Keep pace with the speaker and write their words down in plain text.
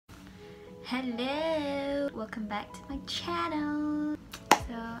Hello! Welcome back to my channel.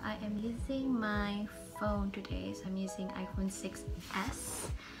 So I am using my phone today. So I'm using iPhone 6s.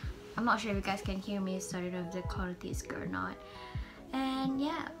 I'm not sure if you guys can hear me, so I don't know if the quality is good or not. And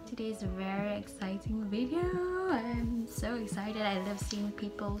yeah, today is a very exciting video. I'm so excited. I love seeing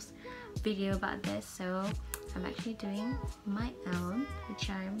people's video about this. So I'm actually doing my own, which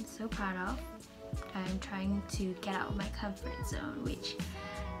I'm so proud of. I'm trying to get out of my comfort zone, which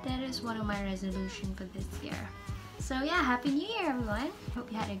that is one of my resolutions for this year. So yeah, Happy New Year everyone!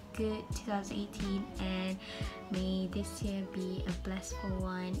 Hope you had a good 2018 and may this year be a blissful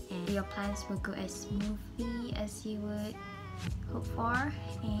one and your plans will go as smoothly as you would hope for,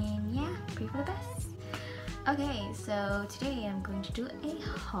 and yeah, pray for the best. Okay, so today I'm going to do a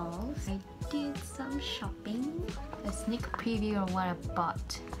haul. I did some shopping, a sneak preview of what I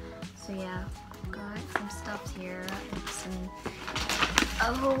bought. So yeah, got some stuff here and some a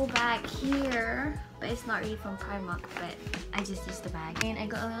whole bag here, but it's not really from Primark, but I just used the bag. And I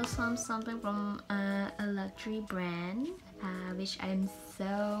got a little something from a luxury brand, which I'm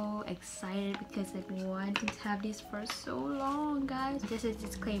so excited because I've been wanting to have this for so long, guys. Just a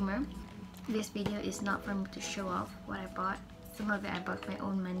disclaimer, this video is not for me to show off what I bought. Some of it I bought my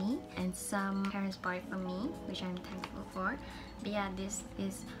own money and some parents bought it for me, which I'm thankful for. But yeah, this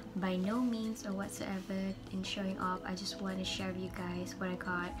is by no means or whatsoever in showing off. I just want to share with you guys what I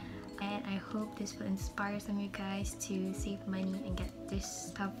got, and I hope this will inspire some of you guys to save money and get this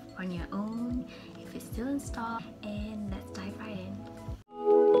stuff on your own if it's still in stock. And let's dive right in.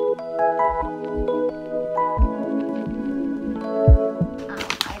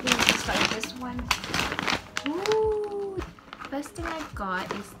 I think I'll start with this one. Woo! First thing I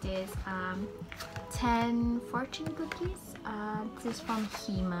got is this 10 fortune cookies. This is from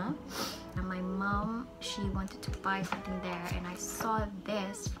HEMA. And my mom, she wanted to buy something there, and I saw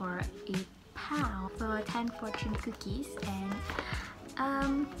this for £1 for 10 fortune cookies,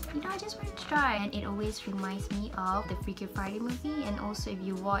 and you know, I just wanted to try. And it always reminds me of the Freaky Friday movie, and also if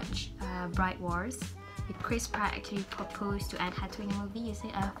you watch Bright Wars, Chris Pratt actually proposed to Anne Hathaway in the movie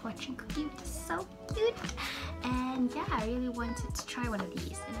using a fortune cookie, which is so cute. And yeah, I really wanted to try one of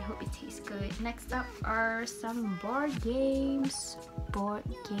these, and I hope it tastes good. Next up are some board games.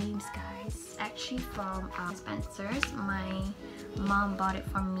 Guys, actually from Spencer's. My mom bought it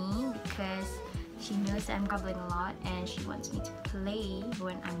for me because she knows that I'm traveling a lot and she wants me to play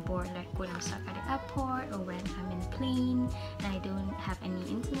when I'm bored, like when I'm stuck at the airport or when I'm in a plane and I don't have any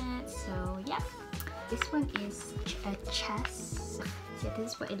internet. So yeah, this one is a chess. So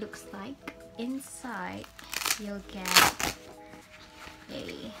this is what it looks like. Inside you'll get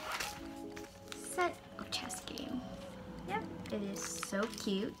a set of chess game. Yep, it is so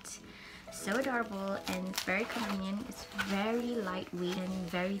cute, so adorable, and very convenient. It's very lightweight and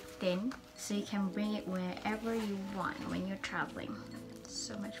very thin, so you can bring it wherever you want when you're traveling.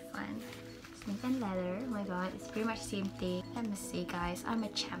 So much fun. Snake and leather, oh my god, it's pretty much the same thing. I must say guys, I'm a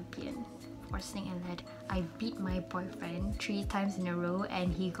champion for snake and leather. I beat my boyfriend 3 times in a row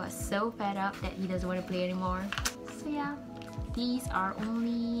and he got so fed up that he doesn't want to play anymore. So yeah, these are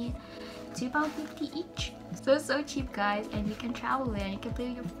only £2.50 each. So cheap guys, and you can travel with and you can play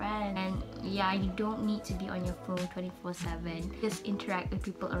with your friends. And yeah, you don't need to be on your phone 24/7. Just interact with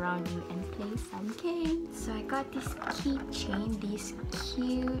people around you and play some games. So I got this keychain, this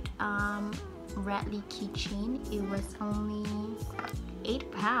cute Radley keychain. It was only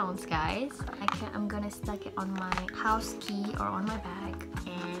 £8 guys. I'm gonna stuck it on my house key or on my bag,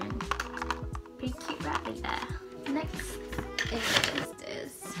 and pretty cute Radley there. Next is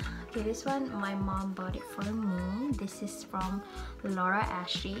this. Okay, this one my mom bought it for me. This is from Laura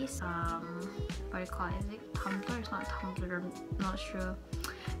Ashley's what do you call it? Is it tumbler? It's not tumbler, I'm not sure.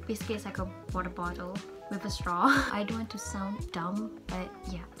 Basically it's like a water bottle with a straw. I don't want to sound dumb, but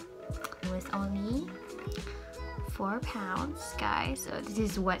yeah, it was only £4 guys. So this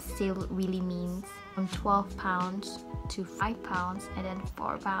is what sale really means, from £12 to £5 and then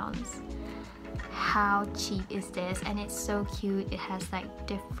 £4. How cheap is this? And it's so cute. It has like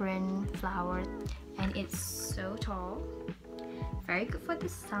different flowers and it's so tall. Very good for the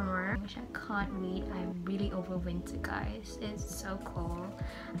summer, which I can't wait. I'm really over winter guys. It's so cold.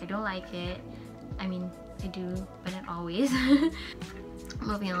 I don't like it. I mean, I do, but not always.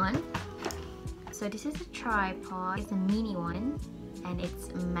 Moving on. So this is a tripod. It's a mini one and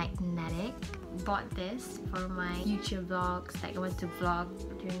it's magnetic. Bought this for my YouTube vlogs, like I want to vlog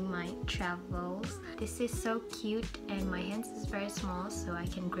during my travels. This is so cute and my hands is very small, so I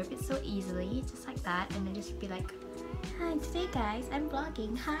can grip it so easily, just like that, and then just be like, hi, today guys, I'm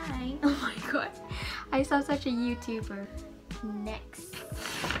vlogging, hi. Oh my god, I sound such a YouTuber. Next,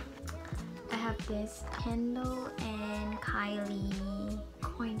 this Kendall and Kylie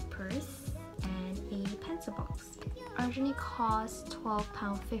coin purse and a pencil box. Originally cost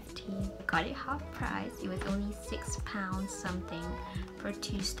 £12.50. I got it half price. It was only £6 something for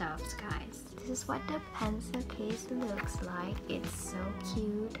 2 stuffs, guys. This is what the pencil case looks like. It's so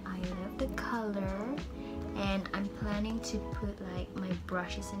cute. I love the color. And I'm planning to put like my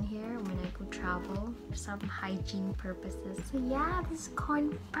brushes in here when I go travel for some hygiene purposes. So yeah, this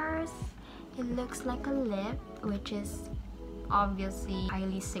coin purse, it looks like a lip, which is obviously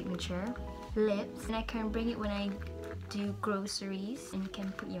Kylie's signature lips. And I can bring it when I do groceries, and you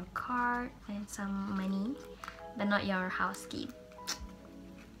can put your card and some money, but not your house key.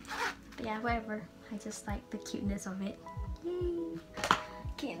 But yeah, whatever. I just like the cuteness of it. Yay!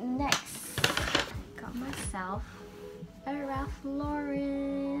 Okay, next. Got myself a Ralph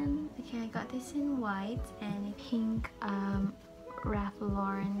Lauren. Okay, I got this in white and a pink Ralph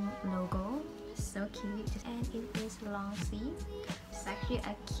Lauren logo. So cute. And it is long sleeve. It's actually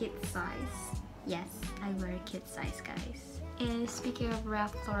a kid size. Yes, I wear kid size, guys. And speaking of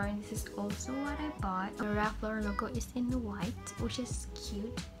Ralph Lauren, this is also what I bought. The Ralph Lauren logo is in the white, which is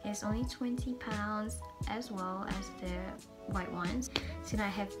cute. It's only £20 as well as the white ones. So now I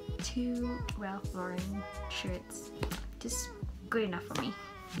have 2 Ralph Lauren shirts. Just good enough for me.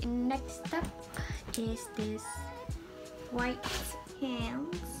 And next up is this white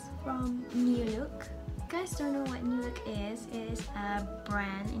pants from New Look. If you guys don't know what New Look is, it is a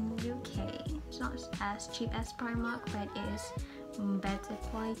brand in the UK. It's not as cheap as Primark, but it is better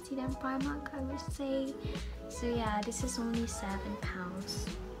quality than Primark, I would say. So yeah, this is only £7.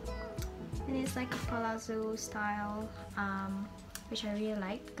 And it's like a palazzo style, which I really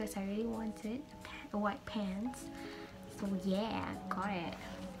like because I really wanted a white pants. So yeah, got it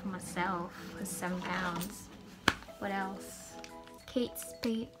for myself for £7. What else? Kate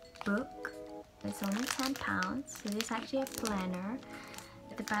Spade book. It's only £10. So this is actually a planner.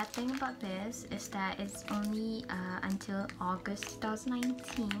 The bad thing about this is that it's only until August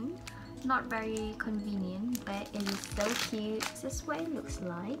 2019. Not very convenient, but it is so cute. This is what it looks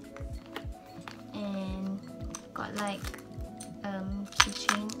like. And got like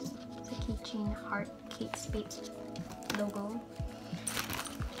keychain. It's a keychain heart Kate Spade logo.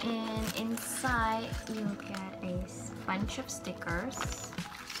 And inside you'll get a bunch of stickers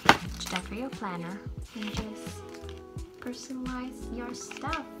to decorate your planner and just personalize your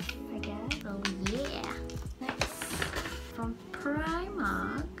stuff, I guess. Oh yeah. Next, from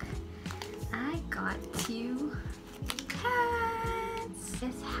Primark, I got 2 hats.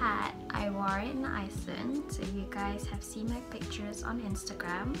 This hat, I wore it in Iceland. So if you guys have seen my pictures on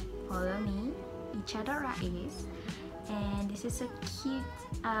Instagram, follow me, icha.rais. And this is a cute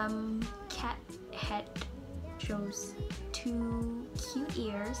cat head. Shows 2 cute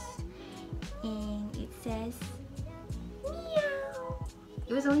ears, and it says Meow.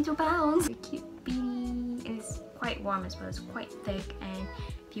 It was only £2. A cute beanie. It's quite warm as well. It's quite thick, and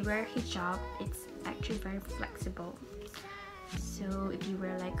if you wear a hijab, it's actually very flexible. So if you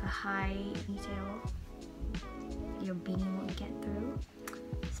wear like a high detail, your beanie won't get through.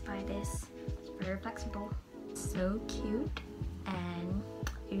 Just buy this. It's very flexible. So cute. And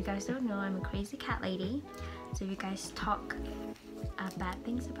if you guys don't know, I'm a crazy cat lady. So if you guys talk bad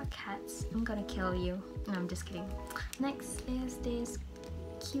things about cats, I'm gonna kill you. No, I'm just kidding. Next is this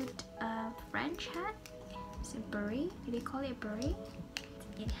cute French hat. It's a beret. Do they call it a beret?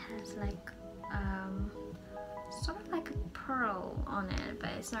 It has like sort of like a pearl on it, but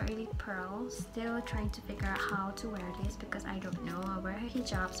it's not really pearl. Still trying to figure out how to wear this because I don't know. I wear a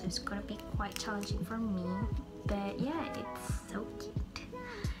hijab, so it's gonna be quite challenging for me. But yeah, it's so cute.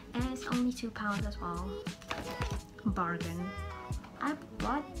 And it's only £2 as well. Bargain. I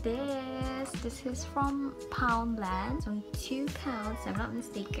bought this. This is from Poundland. It's only £2 if I'm not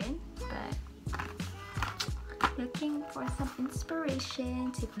mistaken. But looking for some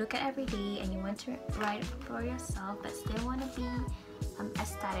inspiration to look at every day and you want to write for yourself but still want to be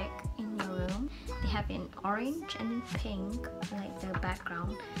aesthetic in your room. They have in orange and in pink, like the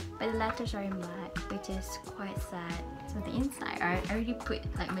background, but the letters are in black, which is quite sad. So the inside, I already put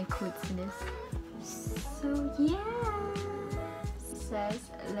like my quotes in this. So yeah, it says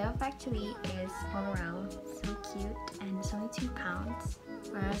Love Actually is all around. So cute, and it's only £2,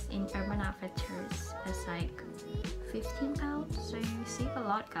 whereas in Urban Outfitters it's like £15. So you save a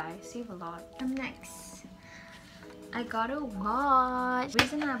lot, guys. Save a lot. Next, I got a watch. The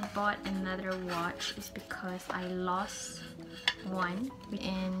reason I bought another watch is because I lost one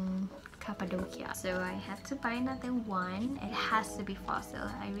in Cappadocia, so I had to buy another one. It has to be Fossil.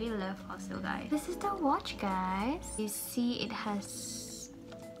 I really love Fossil, guys. This is the watch, guys. You see it has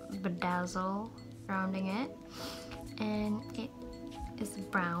bedazzle surrounding it, and it is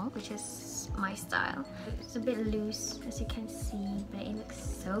brown, which is my style. It's a bit loose as you can see, but it looks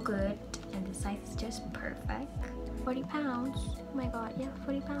so good and the size is just perfect. 40 pounds. Oh my god, yeah,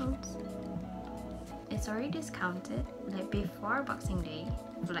 40 pounds. It's already discounted like before Boxing Day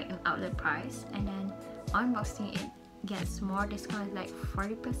for like an outlet price, and then on Boxing it gets more discount, like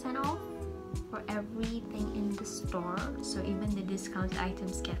 40% off for everything in the store. So even the discount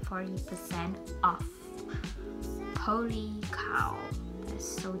items get 40% off. Holy cow, that's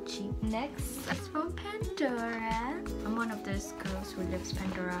so cheap. Next is from Pandora. I'm one of those girls who loves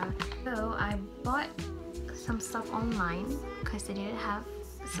Pandora. So I bought some stuff online because they didn't have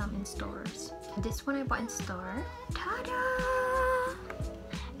some in stores. This one I bought in store. Ta-da!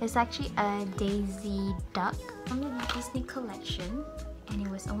 It's actually a Daisy duck from the Disney collection, and it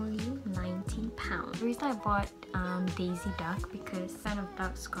was only 19 pounds. The reason I bought Daisy duck because I'm a fan of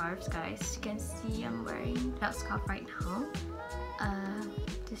duck scarves, guys. You can see I'm wearing duck scarf right now.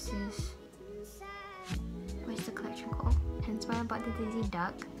 This is, what's the collection called? Hence why I bought the Daisy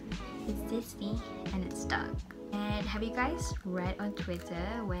duck. It's Disney and it's duck. And have you guys read on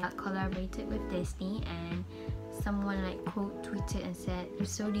Twitter when I collaborated with Disney and someone like quote tweeted and said, "I'm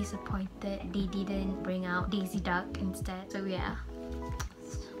so disappointed they didn't bring out Daisy duck instead." So yeah,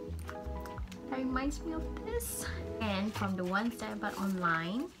 that reminds me of this. And from the ones that I bought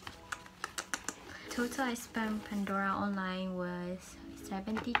online, total I spent on Pandora online was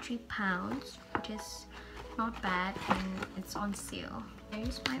 73 pounds, which is not bad, and it's on sale. I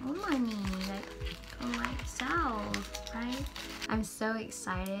use my own money, like for myself, right? I'm so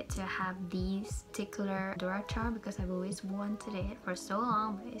excited to have these particular Pandora charm because I've always wanted it for so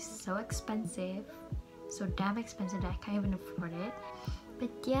long, but it's so expensive, so damn expensive that I can't even afford it. But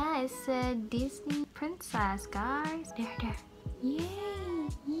yeah, it's a Disney princess, guys. There. Yay!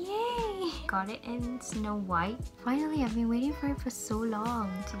 Yay! Got it in Snow White. Finally, I've been waiting for it for so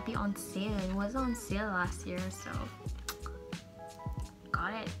long to be on sale. It was on sale last year, so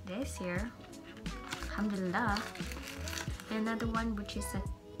got it this year. Alhamdulillah. Another one which is a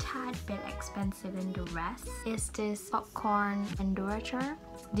tad bit expensive than the rest is this popcorn Pandora charm.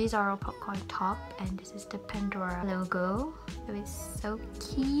 These are all popcorn top, and this is the Pandora logo. It is so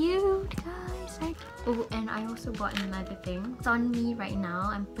cute, guys. Oh, and I also bought another thing. It's on me right now.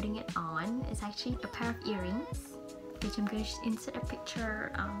 I'm putting it on. It's actually a pair of earrings, which I'm going to insert a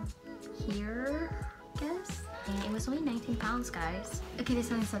picture here, I guess. And it was only 19 pounds, guys. Okay,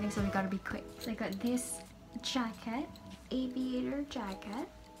 there's only something, so we gotta be quick. So I got this jacket, Aviator jacket.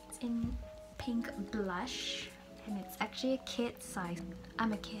 It's in pink blush, and it's actually a kid size.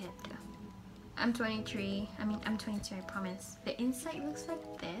 I'm a kid. I'm 23. I'm 22, I promise. The inside looks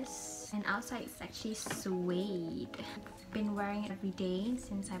like this, and outside it's actually suede. I've been wearing it every day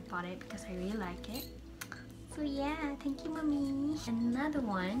since I bought it because I really like it. So yeah, thank you, mommy. Another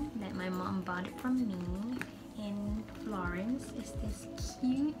one that my mom bought it from me in Florence is this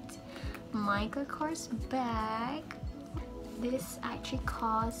cute Michael Kors bag. This actually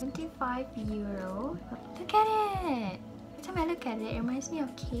cost 75 euro. Look at it! Every time I look at it, it reminds me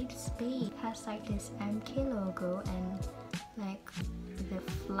of Kate Spade. It has like this MK logo and like the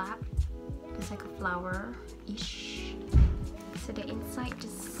flap. It's like a flower-ish. So the inside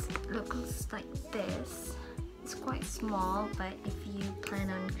just looks like this. It's quite small, but if you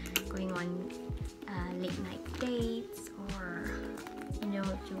plan on going on late night dates, or you know,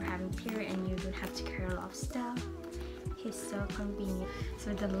 if you're having period and you don't have to carry a lot of stuff, it's so convenient.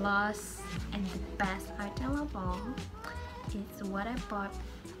 So the last and the best item of all is what I bought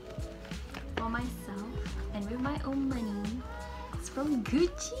for myself and with my own money. It's from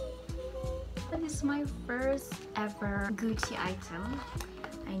Gucci. This is my first ever Gucci item.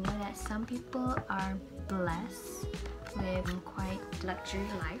 I know that some people are blessed with quite luxury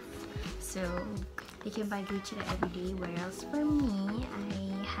life, so they can buy Gucci every day, whereas for me,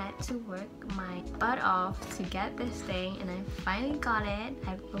 I had to work my butt off to get this thing, and I finally got it.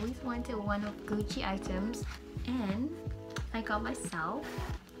 I've always wanted one of Gucci items, and I got myself.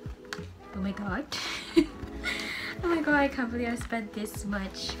 Oh my god. Oh my god, I can't believe I spent this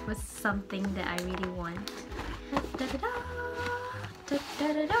much for something that I really want. Da -da -da, da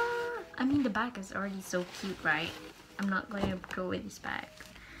 -da -da -da. I mean, the bag is already so cute, right? I'm not going to go with this bag.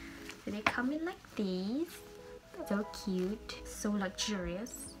 So they come in like these. So cute, so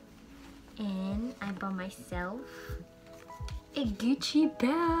luxurious. And I bought myself a Gucci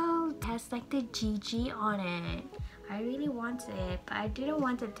belt. It has like the GG on it. I really wanted it, but I didn't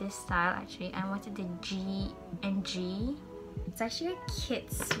want it this style actually. I wanted the G and G. It's actually a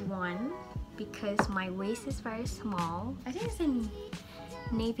kid's one because my waist is very small. I think it's in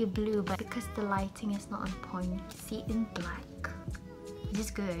navy blue, but because the lighting is not on point, see it in black. This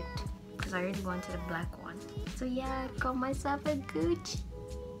is good because I really wanted a black one. So yeah, I got myself a Gucci.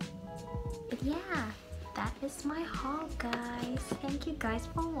 But yeah, that is my haul, guys. Thank you guys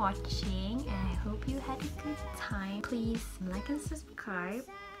for watching, and I hope you had a good time. Please like and subscribe,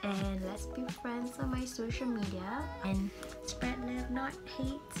 and let's be friends on my social media and spread love, not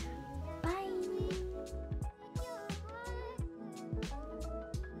hate.